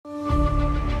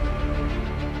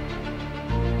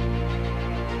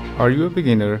Are you a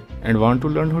beginner and want to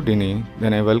learn Houdini?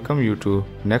 Then I welcome you to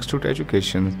Next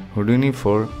Education's Houdini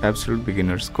for Absolute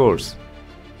Beginners course.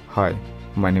 Hi,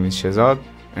 my name is Shahzad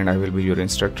and I will be your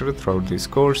instructor throughout this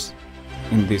course.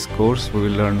 In this course, we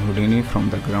will learn Houdini from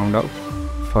the ground up.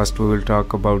 First, we will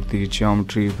talk about the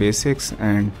geometry basics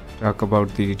and talk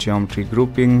about the geometry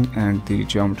grouping and the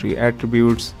geometry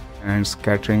attributes and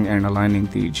scattering and aligning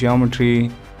the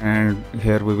geometry. And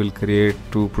here we will create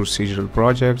two procedural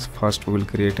projects. First, we will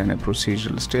create a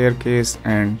procedural staircase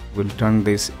and we'll turn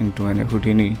this into a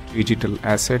Houdini digital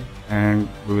asset, and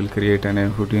we will create a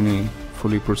Houdini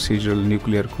fully procedural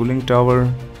nuclear cooling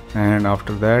tower. And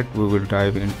after that, we will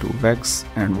dive into vex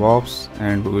and warps,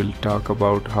 and we will talk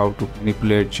about how to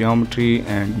manipulate geometry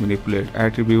and manipulate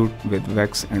attribute with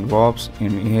vex and warps.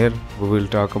 In here, we will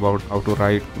talk about how to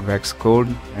write vex code,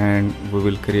 and we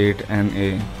will create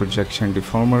a projection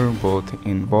deformer both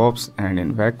in warps and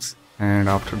in vex. And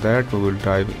after that, we will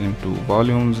dive into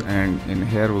volumes, and in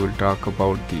here we will talk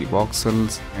about the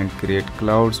voxels and create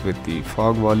clouds with the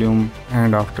fog volume.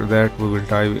 And after that, we will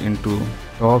dive into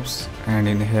tops, and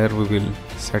in here we will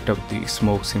set up the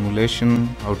smoke simulation,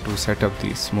 how to set up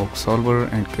the smoke solver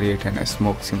and create a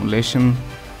smoke simulation.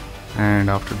 And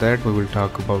after that, we will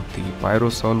talk about the pyro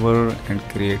solver and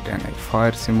create a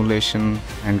fire simulation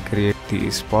and create the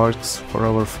sparks for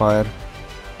our fire.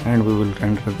 And we will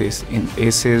render this in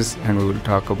aces, and we will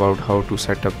talk about how to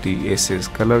set up the aces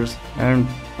colors. And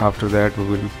after that, we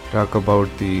will talk about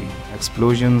the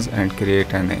explosions and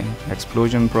create an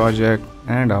explosion project.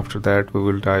 And after that, we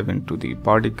will dive into the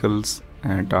particles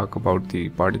and talk about the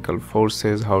particle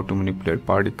forces, how to manipulate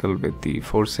particle with the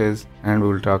forces. And we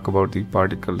will talk about the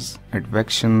particles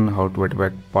advection, how to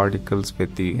advect particles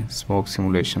with the smoke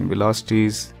simulation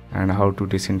velocities, and how to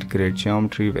disintegrate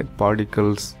geometry with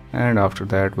particles. And after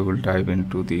that, we will dive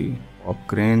into the pop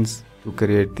grains to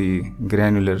create the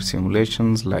granular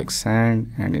simulations like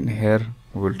sand. And in here,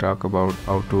 we will talk about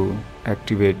how to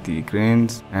activate the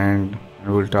grains, and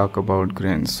we will talk about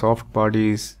grain soft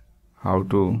bodies, how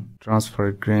to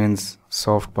transfer grains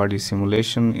soft body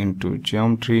simulation into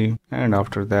geometry. And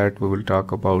after that, we will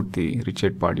talk about the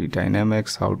rigid body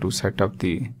dynamics, how to set up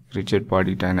the rigid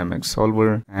body dynamics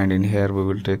solver. And in here, we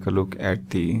will take a look at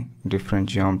the different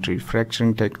geometry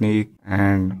fracturing technique,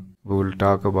 and we will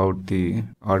talk about the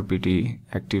RBD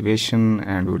activation,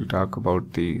 and we will talk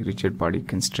about the rigid body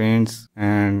constraints.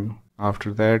 And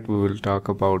after that, we will talk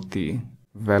about the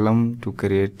vellum to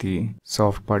create the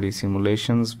soft body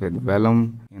simulations with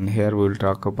vellum. In here, we will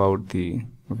talk about the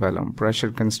vellum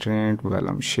pressure constraint,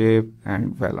 vellum shape,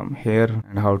 and vellum hair,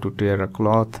 and how to tear a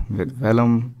cloth with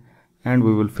vellum. And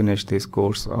we will finish this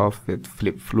course off with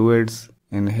flip fluids.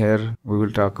 In here, we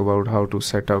will talk about how to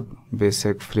set up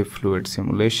basic flip fluid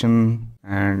simulation,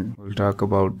 and we'll talk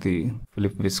about the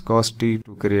flip viscosity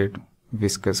to create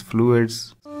viscous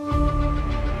fluids.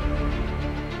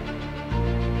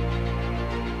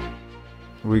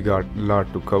 We got a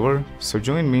lot to cover, so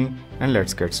join me and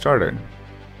let's get started.